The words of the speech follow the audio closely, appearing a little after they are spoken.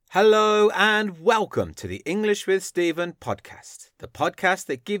Hello and welcome to the English with Stephen podcast, the podcast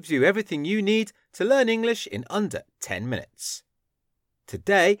that gives you everything you need to learn English in under 10 minutes.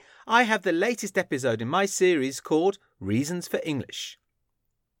 Today, I have the latest episode in my series called Reasons for English.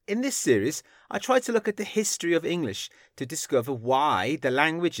 In this series, I try to look at the history of English to discover why the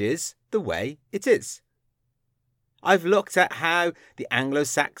language is the way it is. I've looked at how the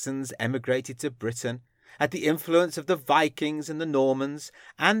Anglo-Saxons emigrated to Britain, at the influence of the Vikings and the Normans,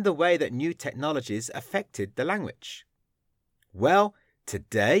 and the way that new technologies affected the language. Well,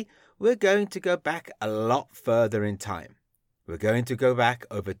 today we're going to go back a lot further in time. We're going to go back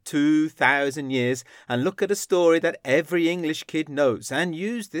over 2,000 years and look at a story that every English kid knows and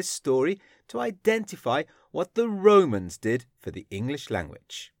use this story to identify what the Romans did for the English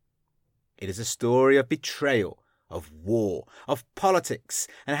language. It is a story of betrayal, of war, of politics,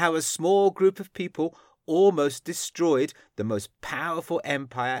 and how a small group of people almost destroyed the most powerful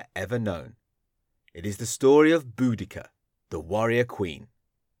empire ever known. It is the story of Boudica, the warrior queen.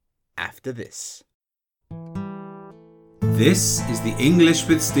 After this. This is the English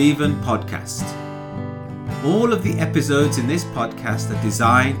with Stephen podcast. All of the episodes in this podcast are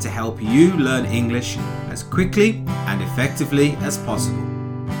designed to help you learn English as quickly and effectively as possible.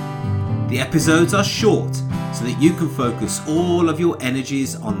 The episodes are short so that you can focus all of your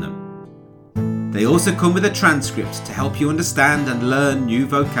energies on them. They also come with a transcript to help you understand and learn new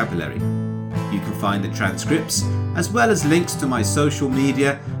vocabulary. You can find the transcripts as well as links to my social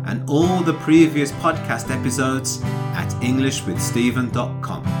media and all the previous podcast episodes at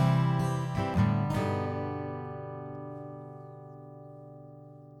englishwithstephen.com.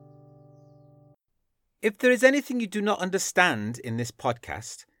 If there is anything you do not understand in this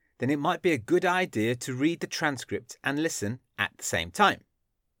podcast, then it might be a good idea to read the transcript and listen at the same time.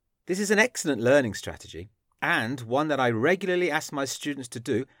 This is an excellent learning strategy and one that I regularly ask my students to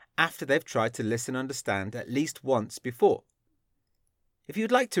do after they've tried to listen and understand at least once before. If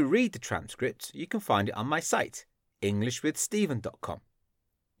you'd like to read the transcript, you can find it on my site, englishwithstephen.com.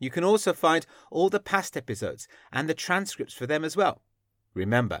 You can also find all the past episodes and the transcripts for them as well.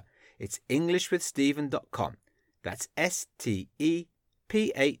 Remember, it's englishwithstephen.com. That's STEPHEN,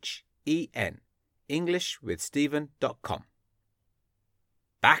 englishwithstephen.com.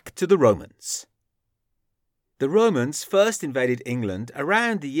 Back to the Romans. The Romans first invaded England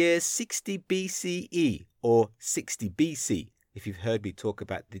around the year 60 BCE or 60 BC, if you've heard me talk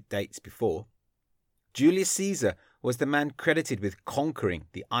about the dates before. Julius Caesar was the man credited with conquering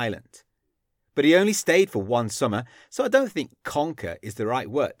the island. But he only stayed for one summer, so I don't think conquer is the right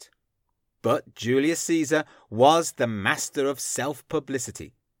word. But Julius Caesar was the master of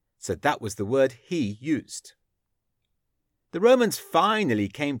self-publicity, so that was the word he used. The Romans finally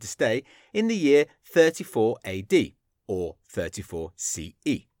came to stay in the year 34 AD, or 34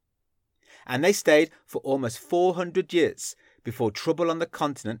 CE. And they stayed for almost 400 years before trouble on the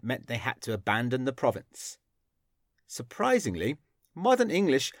continent meant they had to abandon the province. Surprisingly, modern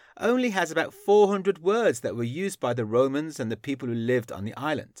English only has about 400 words that were used by the Romans and the people who lived on the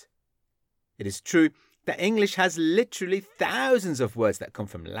island. It is true that English has literally thousands of words that come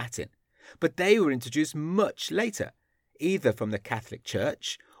from Latin, but they were introduced much later, either from the Catholic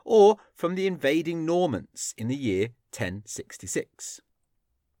Church or from the invading Normans in the year 1066.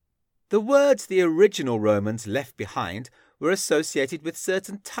 The words the original Romans left behind were associated with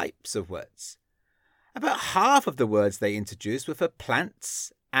certain types of words. About half of the words they introduced were for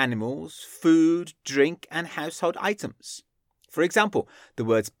plants, animals, food, drink, and household items. For example, the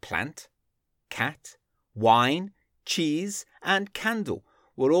words plant, cat, wine, cheese, and candle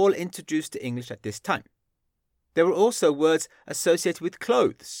were all introduced to English at this time. There were also words associated with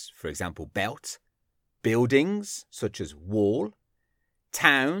clothes, for example, belt, buildings, such as wall,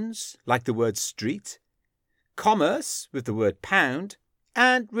 towns, like the word street, commerce, with the word pound,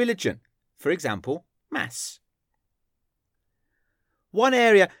 and religion, for example, mass. One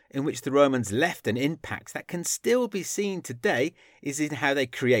area in which the Romans left an impact that can still be seen today is in how they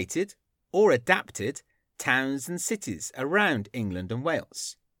created or adapted towns and cities around England and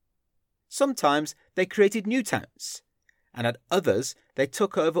Wales. Sometimes they created new towns, and at others they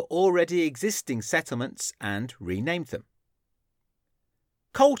took over already existing settlements and renamed them.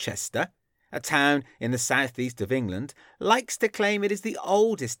 Colchester, a town in the southeast of England, likes to claim it is the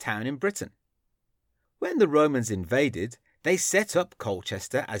oldest town in Britain. When the Romans invaded, they set up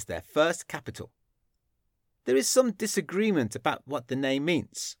Colchester as their first capital. There is some disagreement about what the name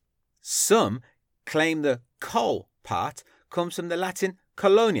means. Some claim the col part comes from the Latin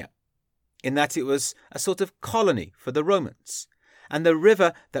colonia, in that it was a sort of colony for the Romans, and the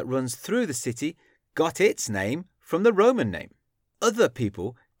river that runs through the city got its name from the Roman name. Other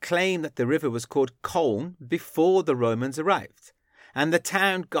people claim that the river was called Colne before the Romans arrived, and the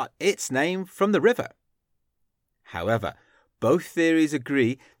town got its name from the river. However, both theories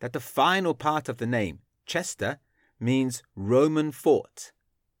agree that the final part of the name, Chester, means Roman fort.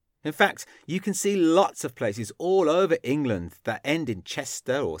 In fact, you can see lots of places all over England that end in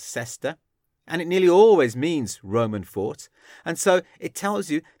Chester or Cester, and it nearly always means Roman fort, and so it tells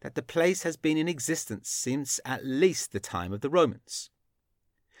you that the place has been in existence since at least the time of the Romans.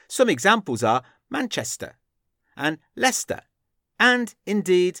 Some examples are Manchester and Leicester, and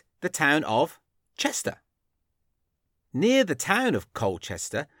indeed the town of Chester. Near the town of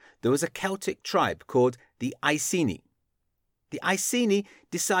Colchester, there was a Celtic tribe called the Iceni. The Iceni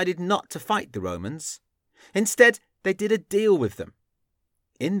decided not to fight the Romans. Instead, they did a deal with them.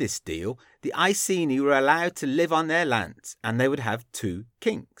 In this deal, the Iceni were allowed to live on their lands, and they would have 2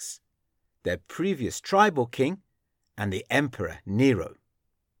 kings, their previous tribal king and the Emperor Nero.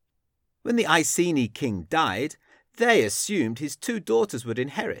 When the Iceni king died, they assumed his 2 daughters would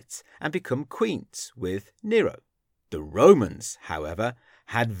inherit and become queens with Nero. The Romans, however,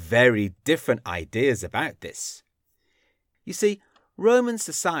 had very different ideas about this. You see, Roman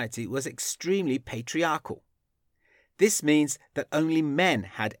society was extremely patriarchal. This means that only men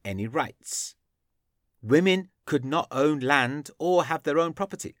had any rights. Women could not own land or have their own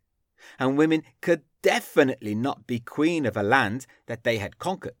property, and women could definitely not be queen of a land that they had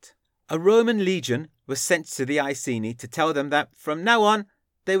conquered. A Roman legion was sent to the Iceni to tell them that from now on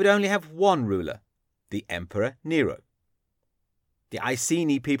they would only have one ruler, the Emperor Nero. The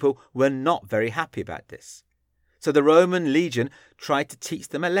Iceni people were not very happy about this, so the Roman legion tried to teach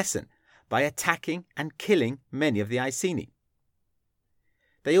them a lesson by attacking and killing many of the Iceni.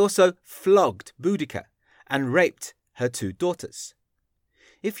 They also flogged Boudica and raped her 2 daughters.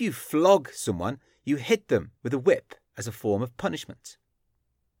 If you flog someone, you hit them with a whip as a form of punishment.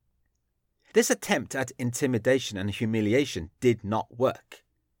 This attempt at intimidation and humiliation did not work.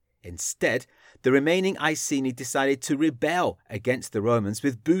 Instead, the remaining Iceni decided to rebel against the Romans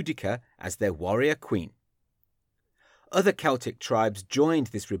with Boudica as their warrior queen. Other Celtic tribes joined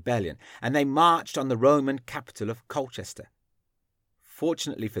this rebellion, and they marched on the Roman capital of Colchester.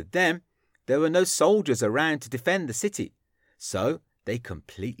 Fortunately for them, there were no soldiers around to defend the city, so they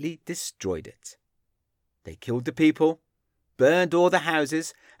completely destroyed it. They killed the people, burned all the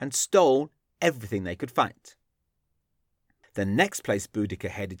houses, and stole everything they could find. The next place Boudica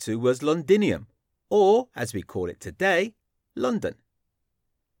headed to was Londinium, or, as we call it today, London.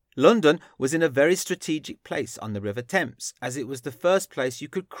 London was in a very strategic place on the River Thames, as it was the first place you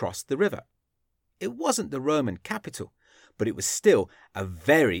could cross the river. It wasn't the Roman capital, but it was still a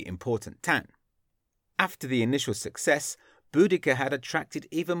very important town. After the initial success, Boudica had attracted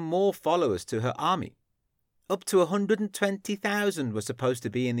even more followers to her army. Up to 120,000 were supposed to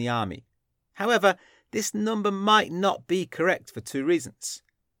be in the army. However, this number might not be correct for 2 reasons.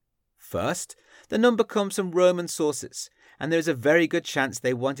 First, the number comes from Roman sources, and there is a very good chance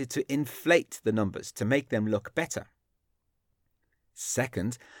they wanted to inflate the numbers to make them look better.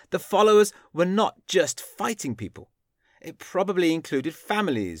 Second, the followers were not just fighting people. It probably included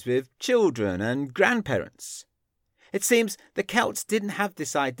families with children and grandparents. It seems the Celts didn't have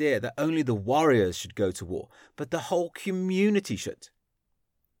this idea that only the warriors should go to war, but the whole community should.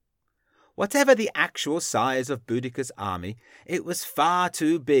 Whatever the actual size of Boudica's army, it was far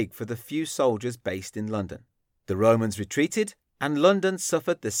too big for the few soldiers based in London. The Romans retreated, and London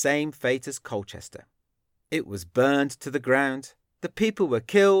suffered the same fate as Colchester. It was burned to the ground, the people were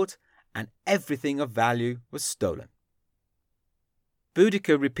killed, and everything of value was stolen.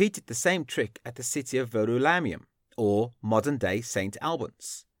 Boudica repeated the same trick at the city of Verulamium, or modern-day St.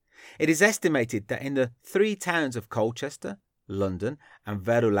 Albans. It is estimated that in the 3 towns of Colchester, London, and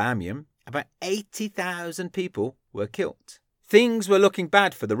Verulamium, about 80,000 people were killed. Things were looking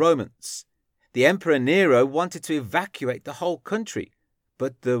bad for the Romans. The Emperor Nero wanted to evacuate the whole country,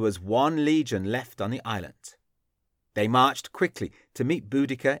 but there was 1 legion left on the island. They marched quickly to meet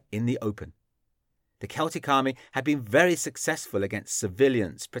Boudica in the open. The Celtic army had been very successful against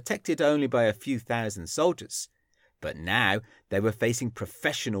civilians, protected only by a few thousand soldiers, but now they were facing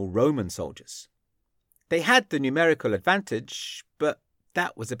professional Roman soldiers. They had the numerical advantage, but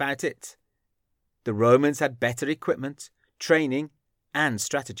that was about it. The Romans had better equipment, training, and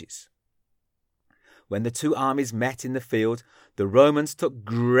strategies. When the 2 armies met in the field, the Romans took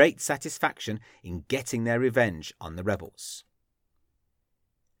great satisfaction in getting their revenge on the rebels.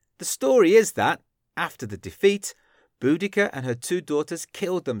 The story is that, after the defeat, Boudica and her 2 daughters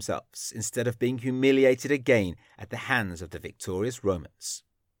killed themselves instead of being humiliated again at the hands of the victorious Romans.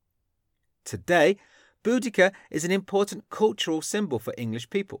 Today, Boudica is an important cultural symbol for English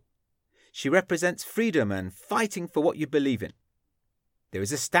people. She represents freedom and fighting for what you believe in. There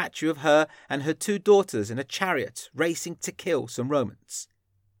is a statue of her and her 2 daughters in a chariot racing to kill some Romans.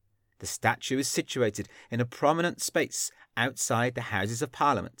 The statue is situated in a prominent space outside the Houses of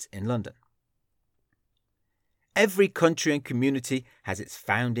Parliament in London. Every country and community has its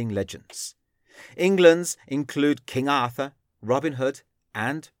founding legends. England's include King Arthur, Robin Hood,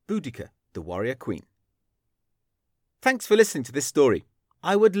 and Boudica, the warrior queen. Thanks for listening to this story.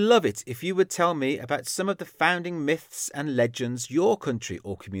 I would love it if you would tell me about some of the founding myths and legends your country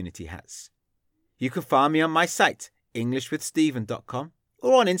or community has. You can find me on my site, englishwithstephen.com,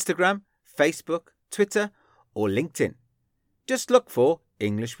 or on Instagram, Facebook, Twitter, or LinkedIn. Just look for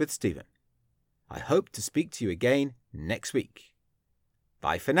English with Stephen. I hope to speak to you again next week.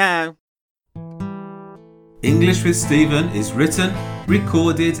 Bye for now. English with Stephen is written,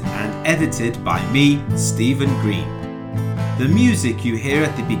 recorded, and edited by me, Stephen Green. The music you hear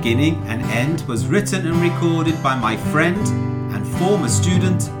at the beginning and end was written and recorded by my friend and former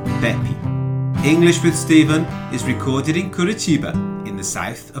student, Bepi. English with Stephen is recorded in Curitiba, in the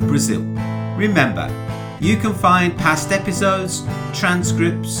south of Brazil. Remember, you can find past episodes,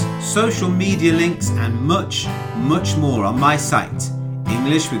 transcripts, social media links, and much, much more on my site,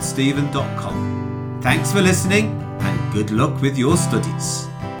 englishwithstephen.com. Thanks for listening, and good luck with your studies.